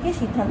আশ্রয়বাক্য থেকে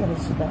সিদ্ধান্ত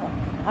নিশ্চিত হয়।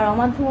 আর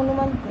অমাধ্যম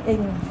অনুমান এই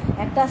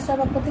একটা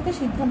আশ্রয়বাক্য থেকে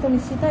সিদ্ধান্ত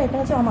নিশ্চিত হয়, এটা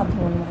হচ্ছে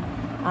অমাধ্যম অনুমান।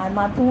 আর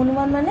মাধ্যম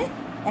অনুমান মানে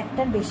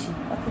একটার বেশি,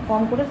 অর্থাৎ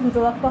কম করে 2টো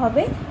বাক্য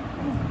হবে,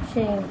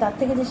 সে তার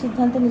থেকে যে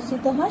সিদ্ধান্ত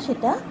নিশ্চিত হয়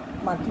সেটা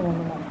মাধ্যম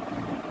অনুমান।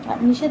 আর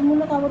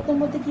নিষেধমূলক আবর্তন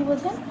বলতে কী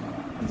বোঝায়?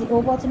 যে ও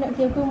বচনে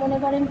কেউ মনে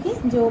করেন কি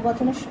যে ও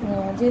বচনে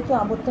যেহেতু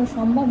আবর্তন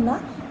সম্ভব না,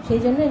 সেই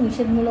জন্য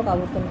নিষেধমূলক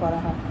আবর্তন করা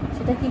হয়।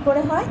 সেটা কি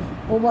করে হয়?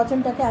 ও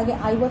বচনটাকে আগে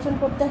আই বচন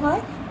করতে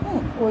হয়,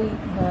 ওই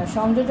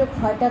সংযোজক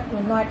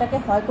 9টাকে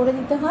হয় করে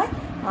দিতে হয়,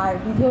 আর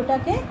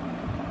বিধেয়টাকে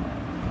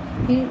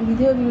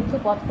বিধেয় বিরুদ্ধ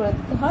পদ করে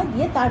দিতে হয়,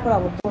 দিয়ে তারপর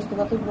আবর্তন,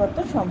 বস্তুগত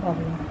বিবর্তন সম্ভব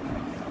নয়।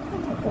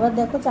 এবার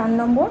দেখো 4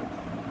 নম্বর,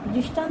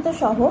 দৃষ্টান্ত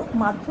সহ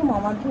মাধ্যম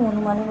অমাধ্যম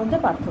অনুমানের মধ্যে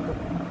পার্থক্য।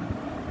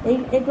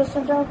 এই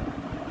প্রশ্নটা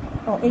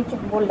এই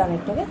বললাম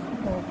একটুকে,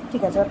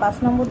 ঠিক আছে। এবার 5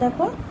 নম্বর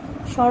দেখো,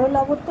 সরল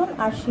আবর্তন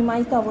আর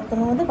সীমায়িত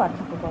আবর্তনের মধ্যে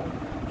পার্থক্য করো।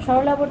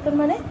 সরল আবর্তন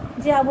মানে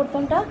যে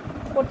আবর্তনটা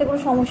করতে কোনো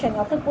সমস্যা নেই,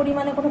 অর্থাৎ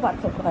পরিমাণে কোনো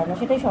পার্থক্য হয় না,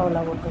 সেটাই সরল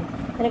আবর্তন।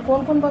 তাহলে কোন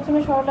কোন বচনে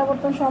সরল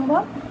আবর্তন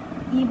সম্ভব?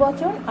 ই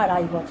বচন আর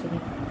আই বচনে।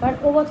 কারণ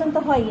ও বচন তো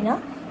হয়ই না।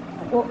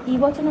 ও ই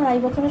বচন আর আই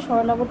বচনে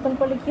সরল আবর্তন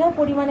করলে কী হয়?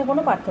 পরিমাণে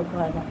কোনো পার্থক্য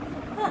হয় না,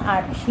 হ্যাঁ।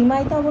 আর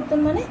সীমায়িত আবর্তন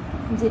মানে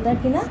যেটা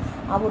কিনা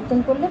আবর্তন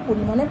করলে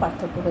পরিমাণে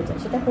পার্থক্য হয়ে যায়,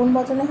 সেটা কোন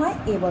বচনে হয়?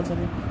 এ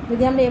বচনে।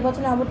 যদি আমরা এ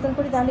বচনে আবর্তন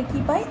করি তাহলে কি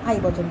পাই? আই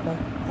বচন পাই,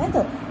 তাই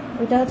তো?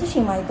 ওইটা হচ্ছে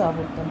সীমায়িত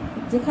আবর্তন,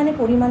 যেখানে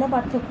পরিমাণে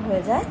পার্থক্য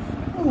হয়ে যায়।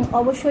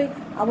 অবশ্যই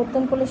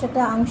আবর্তন করলে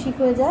সেটা আংশিক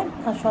হয়ে যায়,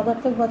 আর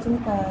সদর্থক বচন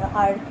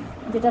আর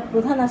যেটা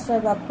প্রধান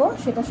আশ্রয় বাক্য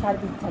সেটা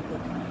সার্বিক থাকে,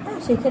 হ্যাঁ।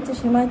 সেই ক্ষেত্রে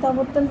সীমায়িত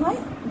আবর্তন হয়,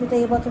 যেটা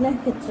এ বচনের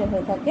ক্ষেত্রে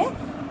হয়ে থাকে।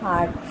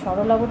 আর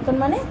সরল আবর্তন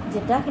মানে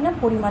যেটা কিনা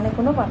পরিমাণে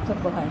কোনো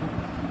পার্থক্য হয় না।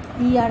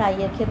 ই আর আই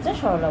এর ক্ষেত্রে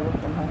সরল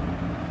আবর্তন হয়।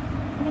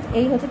 ঠিক আছে,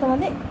 এই হচ্ছে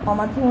তোমাদের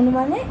অমাধ্যম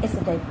অনুমানে এসে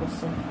টাইপ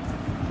কোশ্চেন।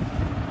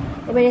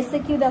 এবার এসে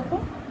কিউ দেখো,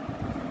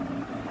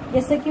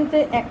 এসে কিউতে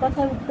এক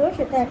কথার উত্তর,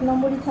 সেটা 1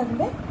 নম্বরই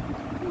থাকবে।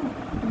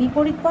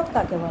 বিপরীত পদ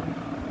কাকে বলে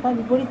বা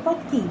বিপরীত পদ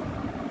কি?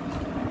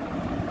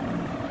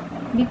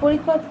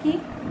 বিপরীত পদ কি?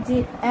 যে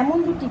এমন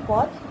দুটি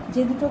পদ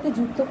যে দুটোকে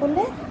যুক্ত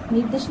করলে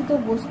নির্দেশিত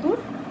বস্তুর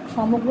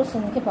সমগ্র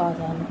শ্রেণীকে পাওয়া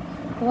যায় না।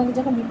 তোমাকে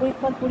যখন বিপরীত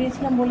পদ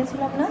পড়িয়েছিলাম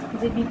বলেছিলাম না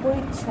যে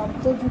বিপরীত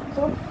শব্দযুক্ত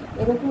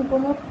এরকম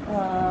কোনো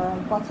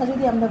কথা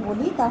যদি আমরা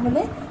বলি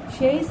তাহলে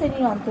সেই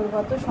শ্রেণীর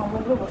অন্তর্গত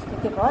সমগ্র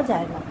বস্তুকে পাওয়া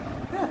যায় না।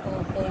 হ্যাঁ,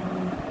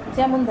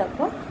 যেমন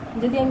দেখো,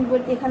 যদি আমি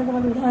বলি, এখানে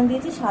তোমাদের উদাহরণ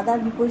দিয়েছি সাদার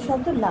বিপরীত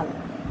শব্দ লাল।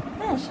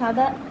 হ্যাঁ,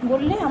 সাদা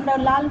বললে আমরা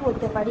লাল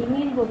বলতে পারি,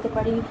 নীল বলতে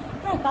পারি,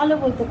 হ্যাঁ কালো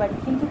বলতে পারি,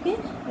 কিন্তু কি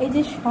এই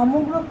যে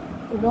সমগ্র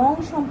রং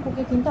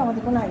সম্পর্কে কিন্তু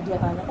আমাদের কোনো আইডিয়া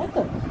হয় না, তাই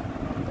তো?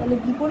 তাহলে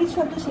বিপরীত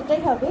শব্দ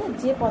সেটাই হবে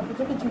যে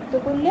পদ্ধতিকে যুক্ত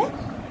করলে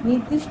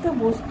নির্দিষ্ট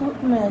বস্তু,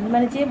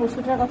 মানে যে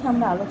বস্তুটার কথা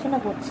আমরা আলোচনা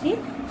করছি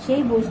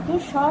সেই বস্তুর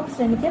সব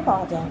শ্রেণীতে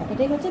পাওয়া যায় না,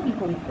 এটাই হচ্ছে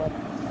বিপরীত পদ।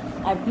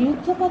 আর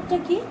বিরুদ্ধ পদটা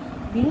কি?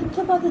 বিরুদ্ধ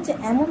পদ হচ্ছে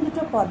এমন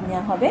দুটো পদ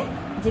নেওয়া হবে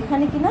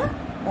যেখানে কিনা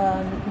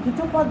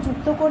দুটো পদ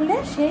যুক্ত করলে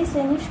সেই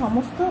শ্রেণীর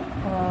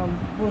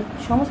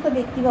সমস্ত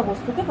ব্যক্তি বা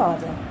বস্তুকে পাওয়া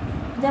যায়।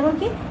 যেমন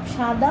কি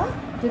সাদা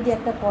যদি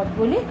একটা পদ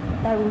বলি,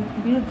 তার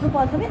বিরুদ্ধ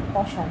পদ হবে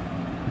অসাদা।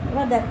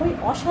 এবার দেখো, এই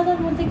অসাদার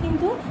মধ্যে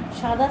কিন্তু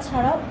সাদা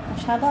ছাড়াও,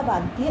 সাদা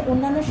বাদ দিয়ে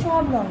অন্যান্য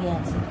সব রঙই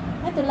আছে,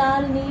 হ্যাঁ তো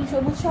লাল নীল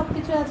সবুজ সব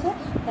কিছু আছে।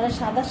 তাহলে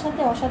সাদার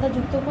সাথে অসাদা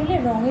যুক্ত করলে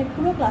রঙের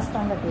পুরো ক্লাসটা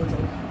আমরা পেয়ে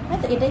যাই, হ্যাঁ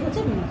তো এটাই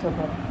হচ্ছে বিরুদ্ধ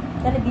পদ।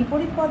 তাহলে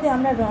বিপরীত পদে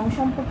আমরা রং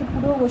সম্পর্কে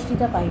পুরো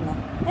গোষ্ঠীটা পাই না,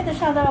 হ্যাঁ তো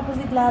সাদার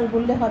অপোজিট লাল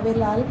বললে হবে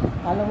লাল,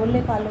 কালো বললে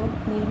কালো,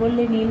 নীল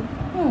বললে নীল।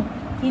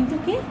 কিন্তু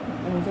কি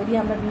যদি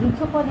আমরা বিরুদ্ধ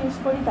পদ ইউজ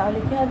করি তাহলে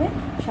কী হবে?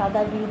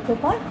 সাদার বিরুদ্ধ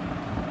পদ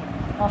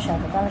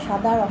অসাদা, কারণ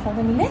সাদা আর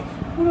অসাদা মিলে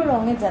পুরো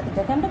রঙের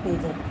জাতিটাকে আমরা পেয়ে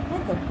যাই,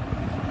 তাই তো?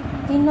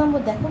 3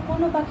 নম্বর দেখো,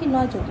 কোনো পাখি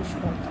নয়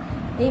চতুষ্পদ,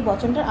 এই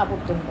বচনটার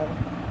আবর্তন করো।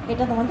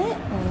 এটা তোমাদের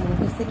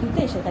এসএকিউতে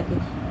এসে থাকে।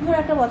 ধরো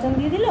একটা বচন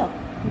দিয়ে দিল,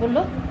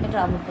 বললো এটা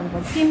আবর্তন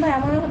করো, কিংবা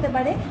এমনও হতে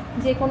পারে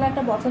যে কোনো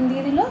একটা বচন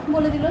দিয়ে দিল,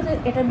 বলে দিল যে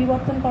এটা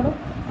বিবর্তন করো।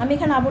 আমি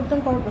এখানে আবর্তন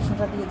করো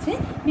প্রশ্নটা দিয়েছি,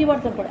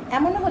 বিবর্তন করো।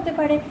 এমনও হতে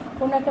পারে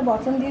কোনো একটা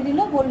বচন দিয়ে দিল,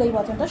 বললো এই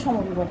বচনটা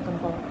সমবিবর্তন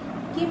করো,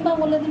 কিংবা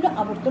বলে দিল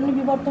আবর্তনে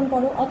বিবর্তন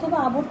করো, অথবা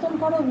আবর্তন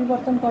করো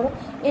বিবর্তন করো।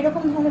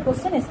 এরকম ধরনের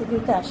কোশ্চেন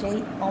এসএকিউতে আসে এই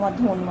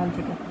অমাধ্যম অনুমান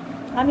থেকে।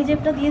 আমি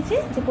যেটা দিয়েছি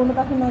যে কোনো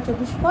পাখি নয়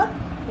চতুষ্পদ,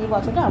 এই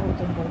বচনটা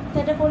আবর্তন করো, তো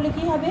এটা করলে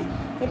কি হবে?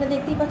 এটা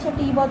দেখতেই পাচ্ছ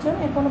একটা ই বচন,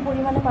 এর কোনো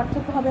পরিমাণে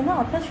পার্থক্য হবে না,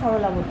 অর্থাৎ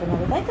সরল আবর্তন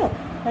হবে, তাই তো?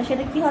 তাই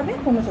সেটা কী হবে?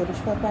 কোনো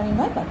চতুষ্পদ প্রাণী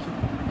নয় পাখি।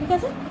 ঠিক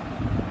আছে,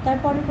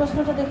 তারপরের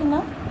প্রশ্নটা দেখে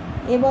নাও,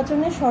 এ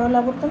বচনের সরল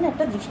আবর্তনে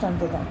একটা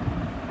দৃষ্টান্ত দাও।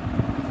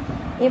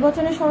 এ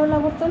বচনের সরল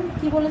আবর্তন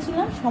কি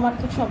বলেছিলাম?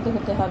 সমার্থক শব্দ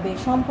হতে হবে,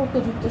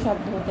 সম্পর্কযুক্ত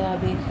শব্দ হতে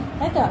হবে,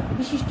 তাই তো?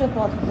 বিশিষ্ট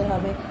পদ হতে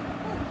হবে,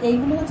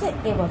 এইগুলো হচ্ছে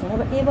এ বচন।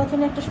 এবার এ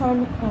বচনে একটা সরল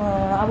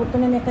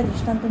আবর্তনে আমি একটা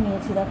দৃষ্টান্ত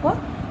নিয়েছি, দেখো,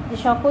 যে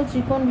সকল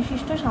ত্রিকোণ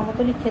বিশিষ্ট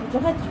সমতলিক ক্ষেত্র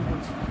হয়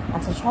ত্রিভুজ।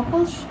 আচ্ছা,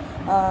 সকল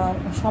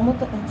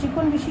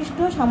ত্রিকোণ বিশিষ্ট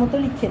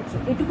সমতলিক ক্ষেত্র,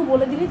 এটুকু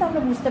বলে দিলেই তো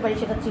আমরা বুঝতে পারি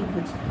সেটা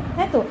ত্রিভুজ,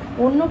 তাই তো?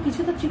 অন্য কিছু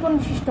তো ত্রিকোণ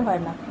বিশিষ্ট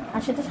হয় না,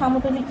 আর সেটা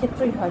সমতলিক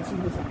ক্ষেত্রই হয়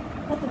ত্রিভুজে,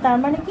 তাই তো? তার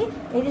মানে কি,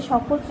 এই যে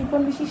সকল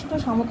ত্রিকোণ বিশিষ্ট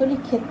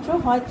সমতলিক ক্ষেত্র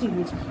হয়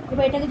ত্রিভুজ।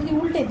 এবার এটাকে যদি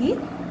উল্টে দিই,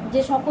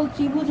 যে সকল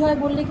ত্রিভুজ হয়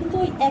বললে কিন্তু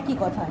ওই একই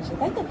কথা আসে,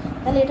 তাই তো?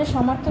 তাহলে এটা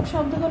সমার্থক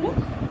শব্দ হলো।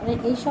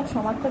 এই সব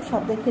সমার্থক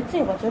শব্দের ক্ষেত্রে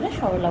এবছরে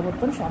সরল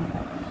আবর্তন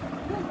সম্ভব।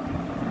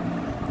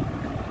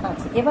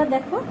 আচ্ছা, এবার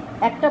দেখো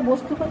একটা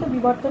বস্তুগত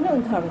বিবর্তনের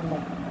উদাহরণ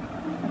দেয়।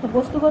 একটা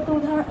বস্তুগত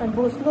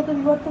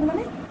বিবর্তন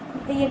মানে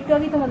এই একটু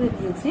আগে তোমাদের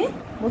দিয়েছি।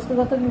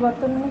 বস্তুগত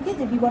বিবর্তন মানে কি?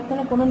 যে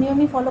বিবর্তনে কোনো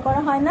নিয়মই ফলো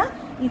করা হয় না,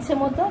 ইচ্ছে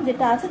মতো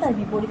যেটা আছে তার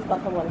বিপরীত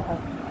কথা বলা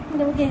হয়।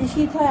 যেমন কি,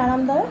 শীত হয়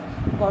আরামদায়ক,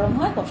 গরম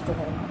হয়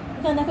কষ্টদায়ক।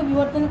 এখানে দেখো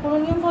বিবর্তনে কোনো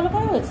নিয়ম ফলো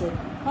করা হয়েছে?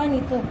 হয়নি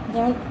তো।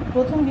 যেমন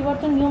প্রথম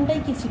বিবর্তন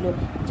নিয়মটাই কি ছিল?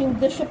 যে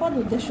উদ্দেশ্য পদ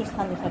উদ্দেশ্য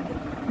স্থানে থাকে।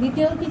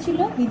 দ্বিতীয় কি ছিল?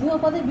 বিধেয়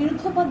পদের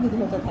বিরুদ্ধ পদ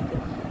বিধেয়তে থাকে।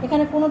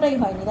 এখানে কোনোটাই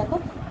হয়নি। দেখো,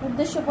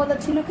 উদ্দেশ্য পদ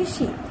ছিল কি?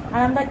 শীত,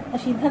 আর আমরা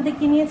সিদ্ধান্তে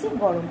কি নিয়েছি?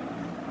 গরম।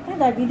 হ্যাঁ,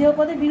 তার বিধেয়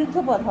পদের বিরুদ্ধ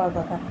পদ হওয়ার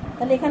কথা।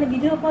 তাহলে এখানে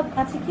বিধেয় পদ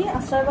আছে কি?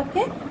 আশ্রয়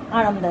বাক্যে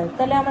আরামদায়ক।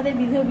 তাহলে আমাদের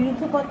বিধেয়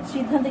বিরুদ্ধ পদ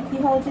সিদ্ধান্তে কি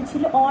হওয়া উচিত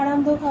ছিল?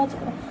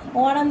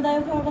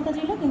 অআরামদায়ক হওয়ার কথা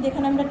ছিল, কিন্তু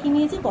এখানে আমরা কি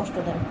নিয়েছি?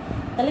 কষ্টদায়ক।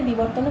 তাহলে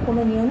বিবর্তনে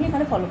কোনো নিয়মই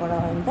এখানে ফলো করা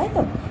হয়নি, তাই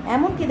তো?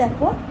 এমনকি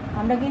দেখো,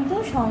 আমরা কিন্তু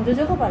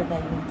সংযোজকও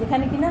পাল্টাইনি,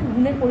 যেখানে কিনা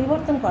গুণের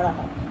পরিবর্তন করা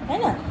হয়, তাই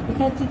না?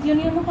 এখানে তৃতীয়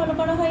নিয়মও ফলো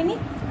করা হয়নি,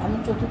 এমন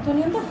চতুর্থ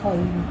নিয়মটা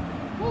হয়নি।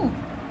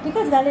 ঠিক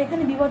আছে, তাহলে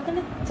এখানে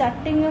বিবর্তনের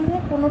 4টে নিয়মে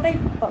কোনোটাই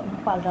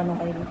পাল্টানো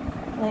হয়নি,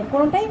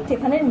 কোনোটাই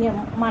সেখানে নিয়ম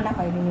মানা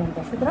হয়নি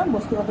নিয়মটা। সুতরাং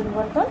বস্তুগত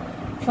বিবর্তন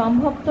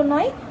সম্ভব তো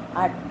নয়,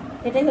 আর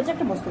এটাই হচ্ছে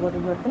একটা বস্তুগত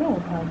বিবর্তনের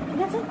উদাহরণ।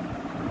 ঠিক আছে,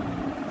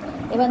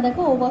 এবার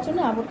দেখো ও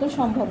বচনে আবর্তন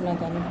সম্ভব না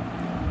কেন?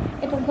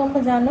 এটা তো তোমরা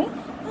জানোই।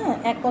 হ্যাঁ,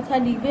 এক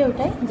কথায় লিখবে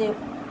ওটাই, যে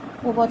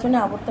ও বচনে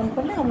আবর্তন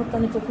করলে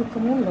আবর্তনের চতুর্থ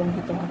নিয়ম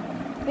লঙ্ঘিত হয়,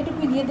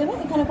 এটুকুই দিয়ে দেবে।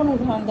 এখানে কোনো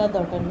উদাহরণ দেওয়ার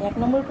দরকার নেই, 1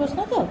 নম্বর প্রশ্ন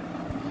তো।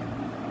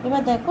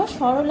 এবার দেখো,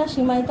 সরল আর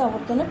সীমায়িত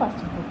আবর্তনের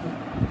পার্থক্য কী?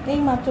 এই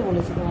মাত্র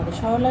বলেছি তোমাদের,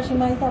 সরল আর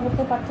সীমায়িত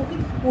আবর্তনের পার্থক্য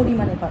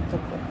পরিমাণের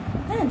পার্থক্য।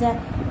 হ্যাঁ, যা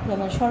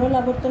মানে সরল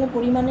আবর্তনের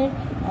পরিমাণের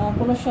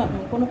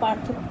কোনো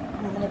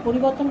মানে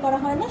পরিবর্তন করা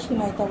হয় না,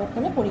 সীমায়িত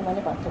আবর্তনে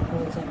পরিমাণে পার্থক্য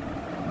হয়ে যায়।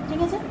 ঠিক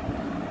আছে,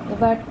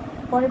 এবার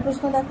পরের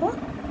প্রশ্ন দেখো,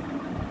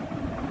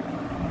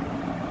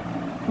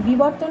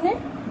 বিবর্তনের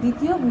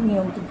দ্বিতীয়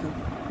নিয়মটি কী?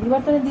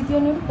 বিবর্তনের দ্বিতীয়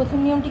নিয়ম, প্রথম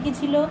নিয়মটি কী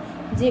ছিল?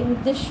 যে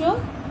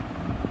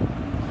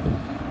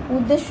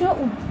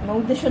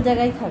উদ্দেশ্য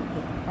জায়গায় থাকবে,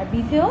 আর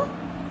বিধেয়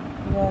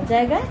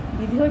জায়গায়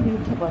বিধেয়র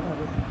বিরুদ্ধ পদ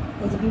হবে।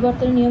 এই যে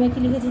বিবর্তনের নিয়মে কি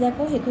লিখেছি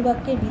দেখো, হেতু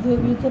বাক্যের বিধেয়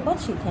বিরুদ্ধ পদ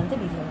সিদ্ধান্তে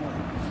বিধেয় নিয়ম।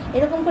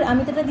 এরকম করে,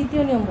 আমি তো এটা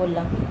দ্বিতীয় নিয়ম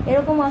বললাম,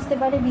 এরকম আসতে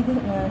পারে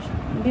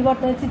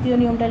বিবর্তনের তৃতীয়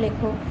নিয়মটা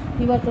লেখো,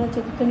 বিবর্তনের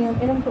চতুর্থ নিয়ম,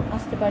 এরকম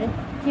আসতে পারে।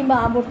 কিংবা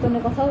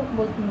আবর্তনের কথাও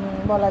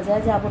বলা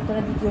যায় যে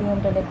আবর্তনের দ্বিতীয়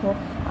নিয়মটা লেখো,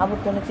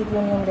 আবর্তনের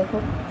তৃতীয় নিয়ম লেখো।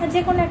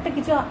 যে কোনো একটা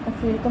কিছু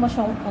তোমার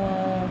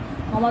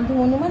অমাধ্যম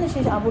অনুমানে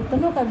সেই আবর্তন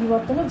হোক আর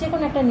বিবর্তন হোক, যে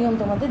কোনো একটা নিয়ম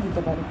তোমাদের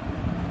দিতে পারে।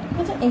 ঠিক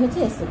আছে, এই হচ্ছে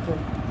এসএকিউ।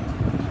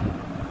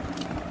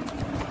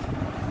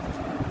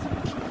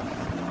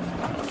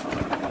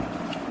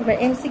 এবার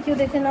এমসিকিউ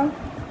দেখে নাও।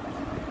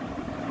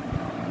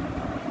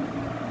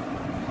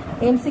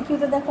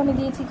 এমসিকিউতে দেখো আমি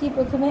দিয়েছি কি,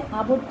 প্রথমে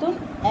আবর্তন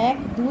 1,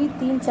 2,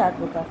 3, 4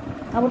 প্রকার।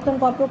 আবর্তন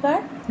ক প্রকার?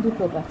 2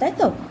 প্রকার, তাই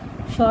তো?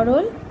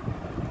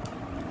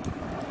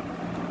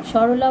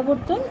 সরল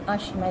আবর্তন আর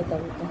সীমায়িত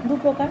আবর্তন 2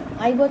 প্রকার।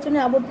 আই বচনে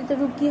আবর্তিত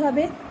রূপ কি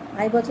হবে?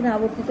 আই বচনে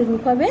আবর্তিত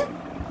রূপ হবে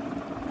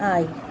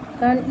আই,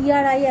 কারণ ই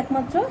আর আই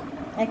একমাত্র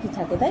একই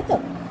থাকে, তাই তো?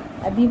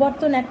 আর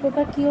বিবর্তন 1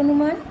 প্রকার, কি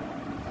অনুমান?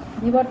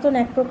 বিবর্তন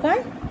 1 প্রকার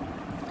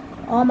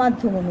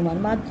অমাধ্যম অনুমান।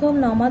 মাধ্যম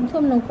না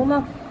অমাধ্যম না উপমা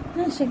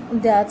সে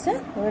দেওয়া আছে।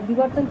 এবার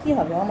বিবর্তন কি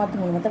হবে? অমাধ্যম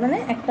অনুমান, তার মানে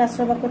একটা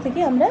আশ্রয় বাক্য থেকে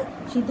আমরা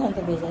সিদ্ধান্ত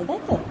পেয়ে যাই, তাই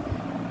তো?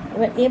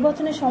 এবার এ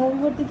বচনের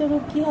সমবিবর্তিত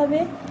রূপ কি হবে?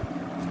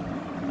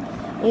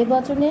 এ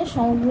বচনের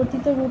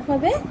সমবিবর্তিত রূপ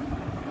হবে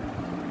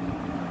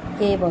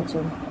এ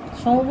বচন।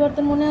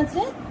 সমবিবর্তন মনে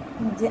আছে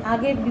যে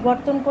আগে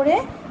বিবর্তন করে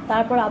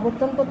তারপর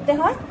আবর্তন করতে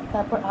হয়,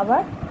 তারপর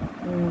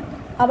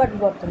আবার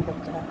বিবর্তন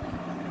করতে হয়।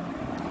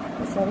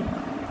 সরি,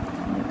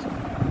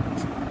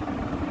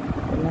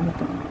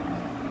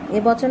 এ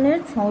বচনের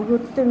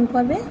সমবিবর্তিত রূপ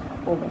হবে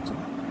ও বচন।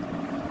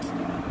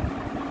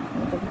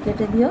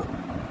 কেটে দিও,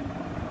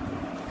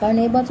 কারণ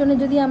এ বচনে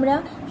যদি আমরা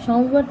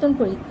সমবিবর্তন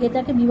করি,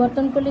 এটাকে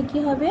বিবর্তন করলে কি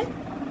হবে?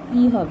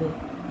 ই হবে,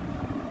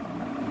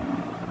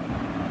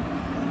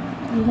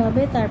 ই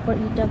হবে, তারপর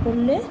ইটা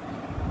করলে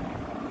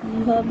ই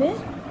হবে,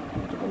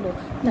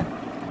 না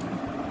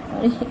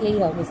এই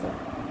হবে স্যার,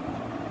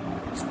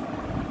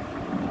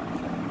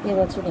 এ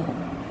বচনে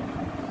হবে।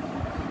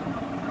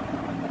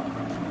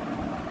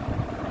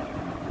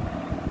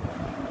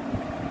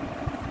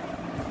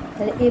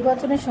 তাহলে এ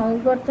বচনের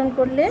সমবিবর্তন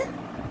করলে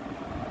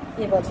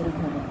এ বচন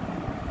হবে।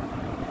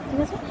 ঠিক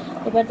আছে,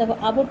 এবার দেখো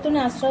আবর্তনে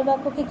আশ্রয়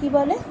বাক্যকে কি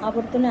বলে?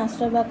 আবর্তনে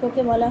আশ্রয়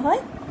বাক্যকে বলা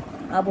হয়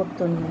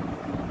আবর্তনীয়।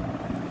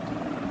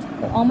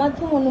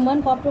 অমাধ্যম অনুমান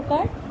ক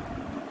প্রকার?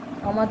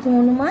 অমাধ্যম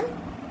অনুমান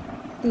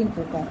 3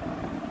 প্রকার।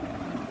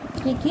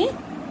 কি কি?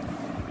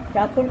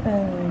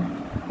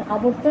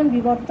 আবর্তন,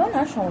 বিবর্তন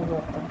আর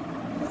সমবিবর্তন।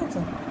 ঠিক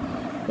আছে,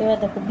 এবার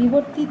দেখো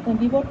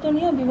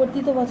বিবর্তনীয়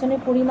বিবর্তিত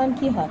বচনের পরিমাণ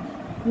কি হয়?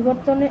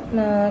 বিবর্তনের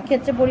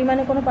ক্ষেত্রে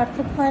পরিমাণে কোনো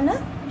পার্থক্য হয় না,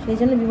 সেই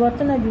জন্য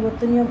বিবর্তন আর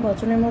বিবর্তনীয়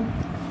বচনের মধ্যে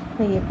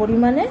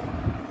পরিমাণে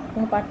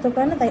কোনো পার্থক্য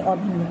হয় না, তাই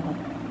অভিন্ন হয়।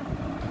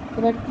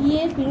 এবার পি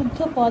এর বিরুদ্ধ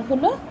পদ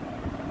হলো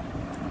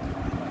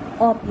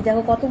অপি।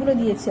 দেখো কতগুলো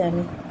দিয়েছি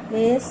আমি,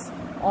 এস,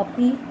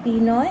 অপি, পি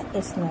নয়,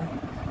 এস নয়,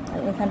 আর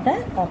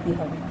এখানটায় অপি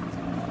হবে।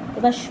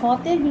 এবার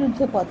সতের বিরুদ্ধ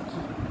পদ কি?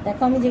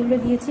 দেখো আমি যেগুলো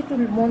দিয়েছি একটু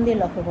মন দিয়ে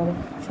লক্ষ্য করো।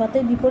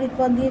 সতের বিপরীত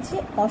পদ দিয়েছি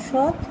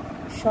অসৎ,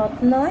 সৎ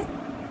নয়,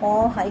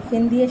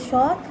 হাইফেন দিয়ে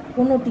সৎ,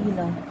 কোনোটি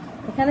নয়।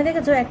 এখানে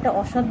দেখেছো একটা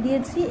অসৎ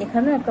দিয়েছি,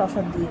 এখানেও একটা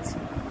অসৎ দিয়েছি।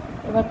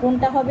 এবার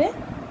কোনটা হবে?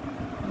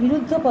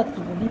 বিরুদ্ধ পদ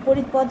কি?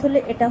 বিপরীত পদ হলে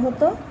এটা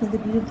হতো, কিন্তু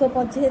বিরুদ্ধ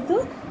পদ যেহেতু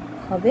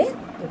হবে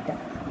এটা,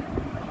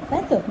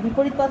 তাই তো?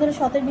 বিপরীত পদ হলে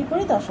সতের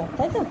বিপরীত অসৎ,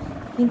 তাই তো?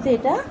 কিন্তু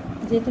এটা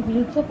যেহেতু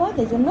বিরুদ্ধ পদ,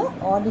 এই জন্য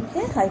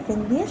লিখে হাইফেন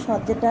দিয়ে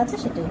সৎ যেটা আছে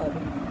সেটাই হবে।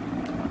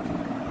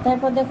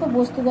 তারপর দেখো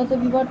বস্তুগত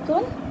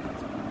বিবর্তন।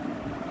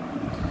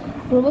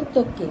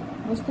 প্রবর্তককে,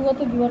 বস্তুগত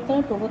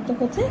বিবর্তনের প্রবর্তক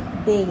হচ্ছে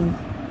বেইন।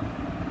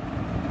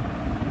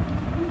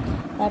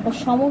 তারপর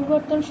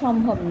সমবিবর্তন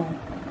সম্ভব নয়,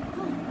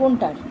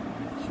 কোনটার?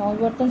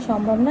 সমবিবর্তন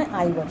সম্ভব নয়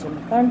আই বচনে।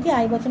 কারণ কি?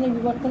 আই বচনে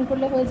বিবর্তন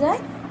করলে হয়ে যায়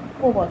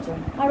ও বচন,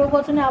 আর ও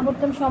বচনে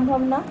আবর্তন সম্ভব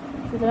না,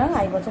 সুতরাং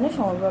আই বচনে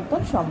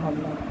সমবিবর্তন সম্ভব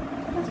নয়।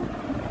 ঠিক আছে,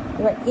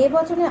 এবার এ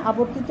বচনে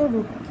আবর্তিত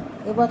রূপ,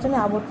 এ বচনে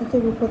আবর্তিত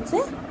রূপ হচ্ছে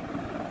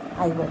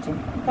আই বচন,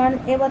 কারণ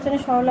এ বচনে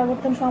সরল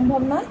আবর্তন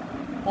সম্ভব নয়,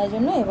 তাই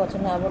জন্য এ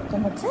বচনে আবর্তন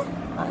হচ্ছে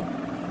আই।